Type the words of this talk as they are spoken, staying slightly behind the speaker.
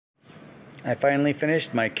I finally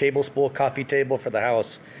finished my cable spool coffee table for the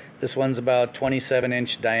house. This one's about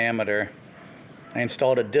 27-inch diameter. I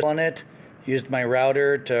installed a disc on it, used my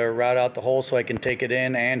router to route out the hole so I can take it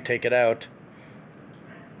in and take it out.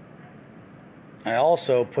 I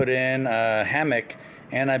also put in a hammock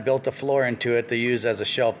and I built a floor into it to use as a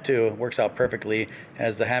shelf too. It works out perfectly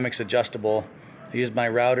as the hammock's adjustable. I used my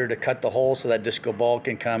router to cut the hole so that disco ball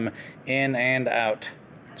can come in and out,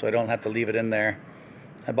 so I don't have to leave it in there.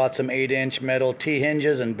 I bought some 8-inch metal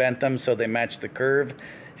T-hinges and bent them so they match the curve,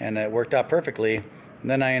 and it worked out perfectly.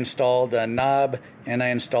 And then I installed a knob and I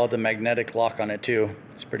installed a magnetic lock on it too.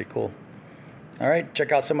 It's pretty cool. Alright,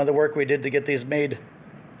 check out some of the work we did to get these made.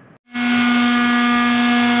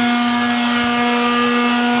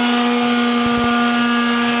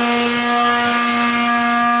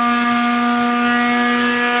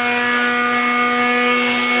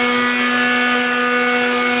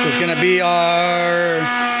 This is going to be our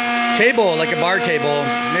table, like a bar table,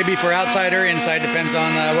 maybe for outside or inside, depends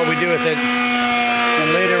on what we do with it.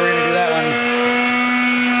 And later we're going to do that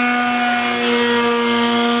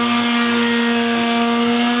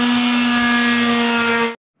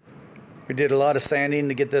one. We did a lot of sanding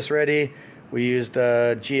to get this ready. We used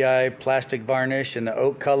GI plastic varnish in the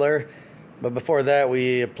oak color, but before that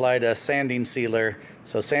we applied a sanding sealer.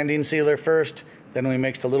 So sanding sealer first, then we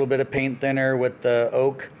mixed a little bit of paint thinner with the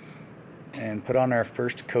oak and put on our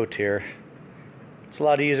first coat here. It's a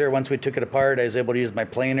lot easier once we took it apart. I was able to use my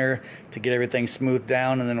planer to get everything smoothed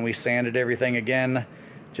down, and then we sanded everything again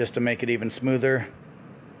just to make it even smoother.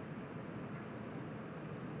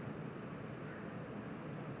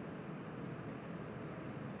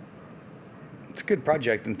 It's a good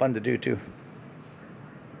project and fun to do too.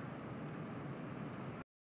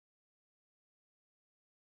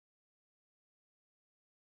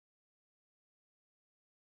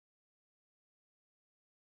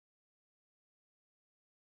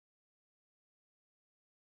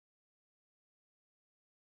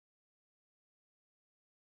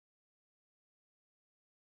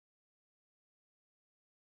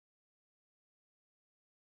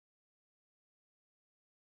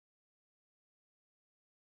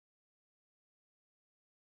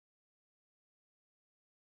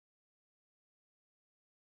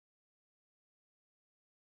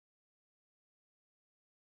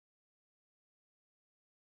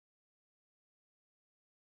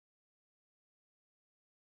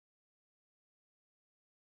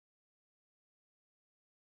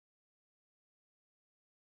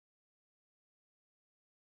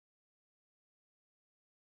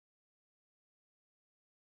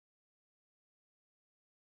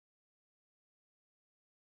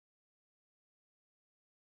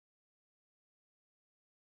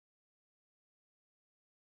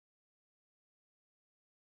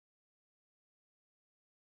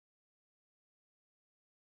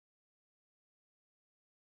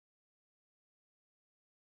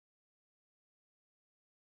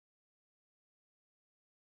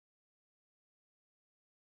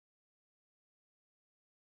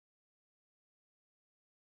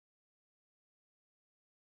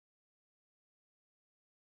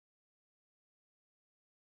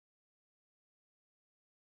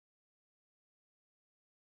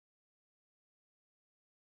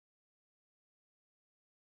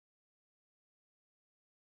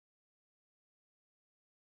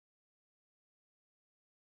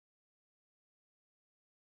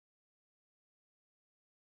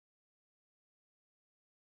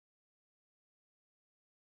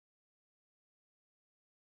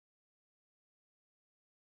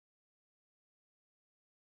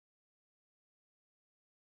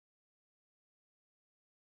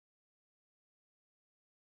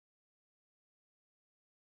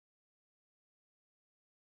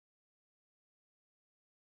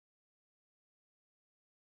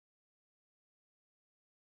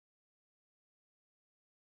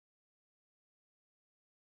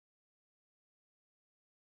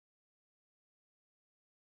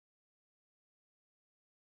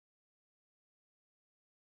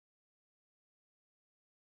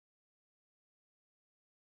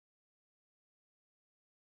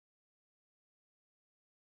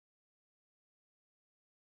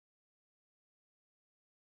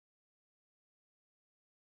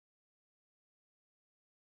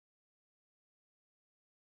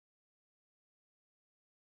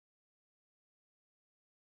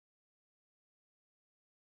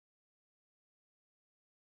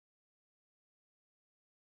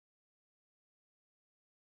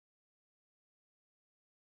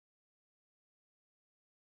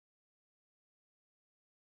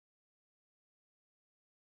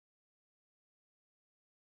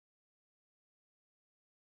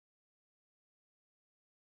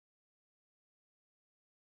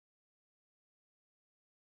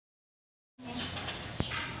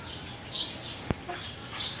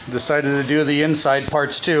 decided to do the inside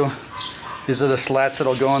parts too. These are the slats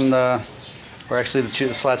that'll go in the, or actually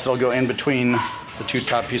the slats that'll go in between the two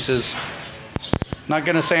top pieces. Not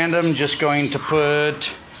gonna sand them, just going to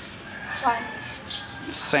put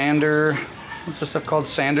sander, what's this stuff called?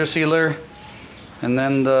 Sander sealer, and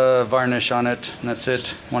then the varnish on it, and that's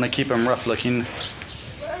it. Want to keep them rough looking.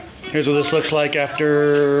 Here's what this looks like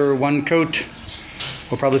after one coat.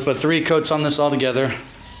 We'll probably put 3 coats on this all together.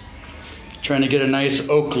 Trying to get a nice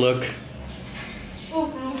oak look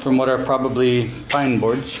from what are probably pine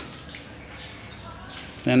boards.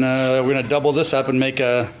 And we're gonna double this up and make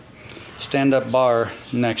a stand-up bar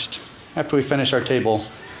next. After we finish our table,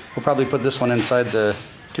 we'll probably put this one inside the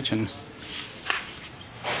kitchen.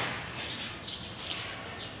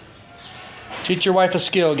 Teach your wife a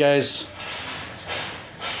skill, guys.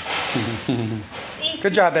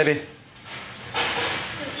 Good job, baby.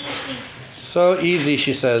 So easy,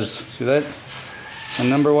 she says. See that? A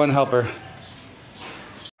 #1 helper.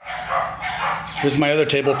 Here's my other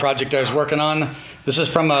table project I was working on. This is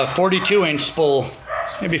from a 42-inch spool.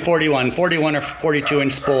 Maybe 41 or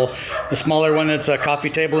 42-inch spool. The smaller one that's a coffee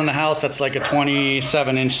table in the house, that's like a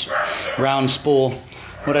 27-inch round spool.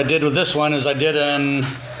 What I did with this one is I did an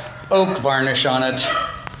oak varnish on it.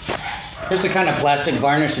 Here's the kind of plastic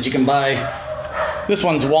varnish that you can buy. This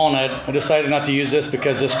one's walnut. I decided not to use this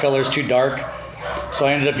because this color is too dark. So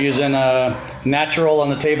I ended up using natural on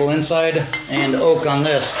the table inside and oak on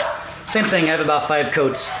this. Same thing, I have about 5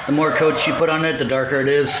 coats. The more coats you put on it, the darker it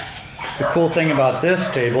is. The cool thing about this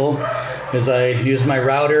table is I used my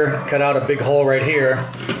router, cut out a big hole right here,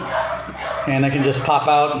 and I can just pop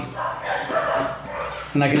out,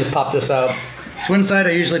 and I can just pop this out. So inside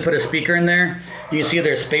I usually put a speaker in there. You can see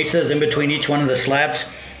there's spaces in between each one of the slats.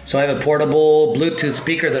 So I have a portable Bluetooth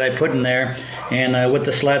speaker that I put in there, and with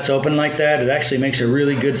the slats open like that, it actually makes a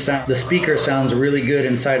really good sound. The speaker sounds really good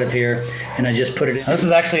inside of here, and I just put it in. Now, this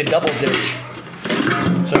is actually a double dish.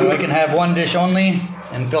 So I can have 1 dish only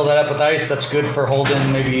and fill that up with ice. That's good for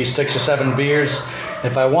holding maybe 6 or 7 beers.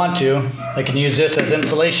 If I want to, I can use this as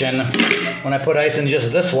insulation. When I put ice in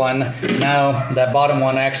just this one, now that bottom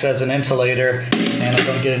one acts as an insulator, and I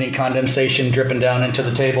don't get any condensation dripping down into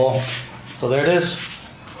the table. So there it is.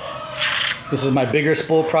 This is my bigger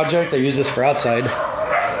spool project. I use this for outside.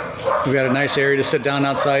 We've got a nice area to sit down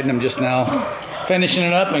outside, and I'm just now finishing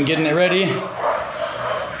it up and getting it ready.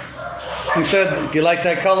 Like I said, if you like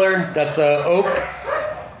that color, that's oak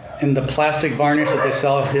and the plastic varnish that they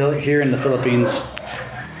sell here in the Philippines.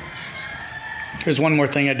 Here's one more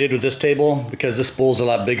thing I did with this table, because this spool's a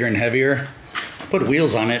lot bigger and heavier. Put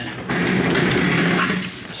wheels on it.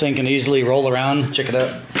 This thing can easily roll around. Check it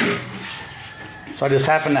out. So I just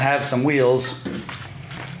happen to have some wheels.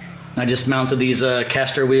 I just mounted these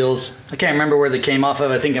caster wheels. I can't remember where they came off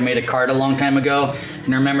of. I think I made a cart a long time ago,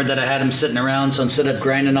 and I remembered that I had them sitting around, so instead of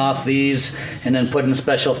grinding off these and then putting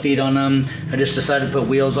special feet on them, I just decided to put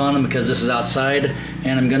wheels on them because this is outside,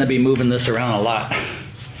 and I'm gonna be moving this around a lot.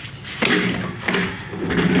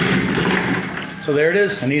 So there it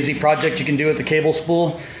is, an easy project you can do with the cable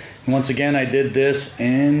spool. And once again, I did this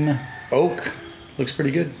in oak. Looks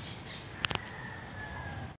pretty good.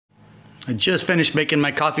 I just finished making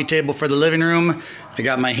my coffee table for the living room. I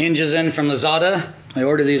got my hinges in from Lazada. I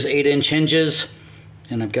ordered these 8-inch hinges,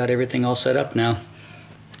 and I've got everything all set up now.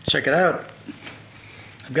 Check it out.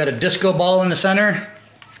 I've got a disco ball in the center.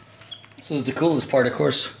 This is the coolest part, of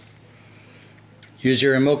course. Use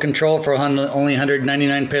your remote control for only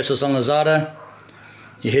 199 pesos on Lazada.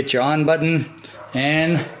 You hit your on button,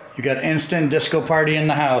 and you got instant disco party in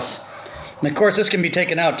the house. And of course, this can be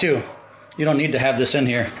taken out too. You don't need to have this in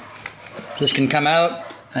here. This can come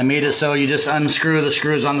out. I made it so you just unscrew the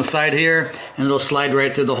screws on the side here, and it'll slide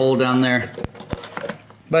right through the hole down there.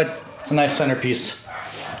 But it's a nice centerpiece.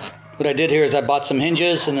 What I did here is I bought some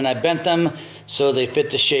hinges, and then I bent them so they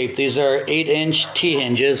fit the shape. These are 8-inch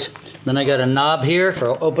T-hinges. Then I got a knob here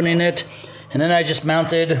for opening it, and then I just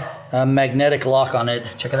mounted a magnetic lock on it.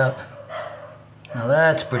 Check it out. Now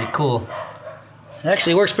that's pretty cool. It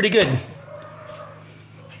actually works pretty good.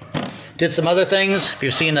 Did some other things. If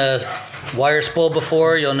you've seen a wire spool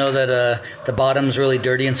before, you'll know that the bottom's really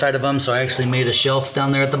dirty inside of them, so I actually made a shelf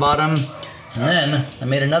down there at the bottom. And then I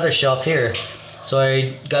made another shelf here. So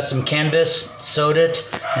I got some canvas, sewed it,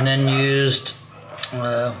 and then used,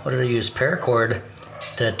 what did I use? Paracord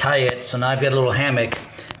to tie it. So now I've got a little hammock.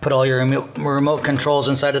 Put all your remote controls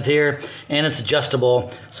inside of here, and it's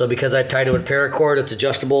adjustable. So because I tied it with paracord, it's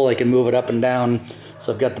adjustable. I can move it up and down.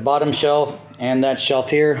 So I've got the bottom shelf and that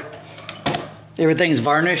shelf here. Everything's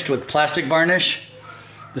varnished with plastic varnish,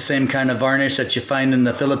 the same kind of varnish that you find in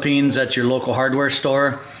the Philippines at your local hardware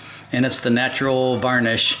store. and it's the natural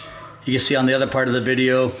varnish. You can see on the other part of the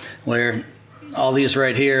video where all these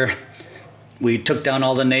right here, we took down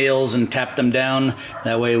all the nails and tapped them down.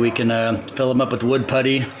 That way we can fill them up with wood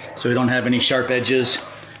putty so we don't have any sharp edges.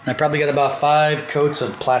 And I probably got about 5 coats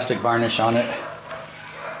of plastic varnish on it.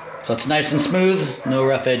 So it's nice and smooth, no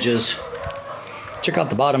rough edges. Check out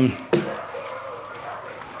the bottom.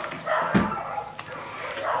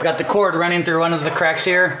 I got the cord running through one of the cracks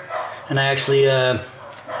here, and I actually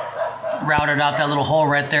routed out that little hole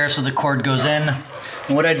right there so the cord goes in.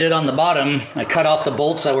 And what I did on the bottom, I cut off the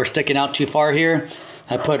bolts that were sticking out too far here.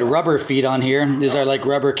 I put rubber feet on here. These are like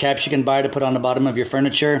rubber caps you can buy to put on the bottom of your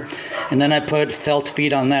furniture. And then I put felt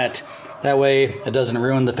feet on that. That way it doesn't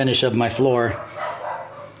ruin the finish of my floor.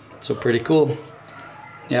 So pretty cool.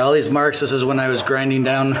 Yeah, all these marks, this is when I was grinding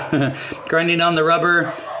down grinding down the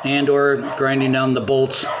rubber and or grinding down the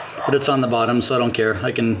bolts, but it's on the bottom, so I don't care.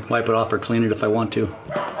 I can wipe it off or clean it if I want to.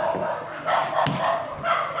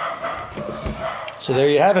 So there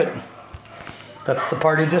you have it. That's the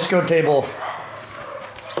party disco table.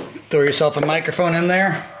 Throw yourself a microphone in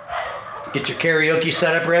there, get your karaoke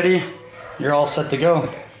setup ready, you're all set to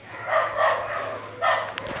go.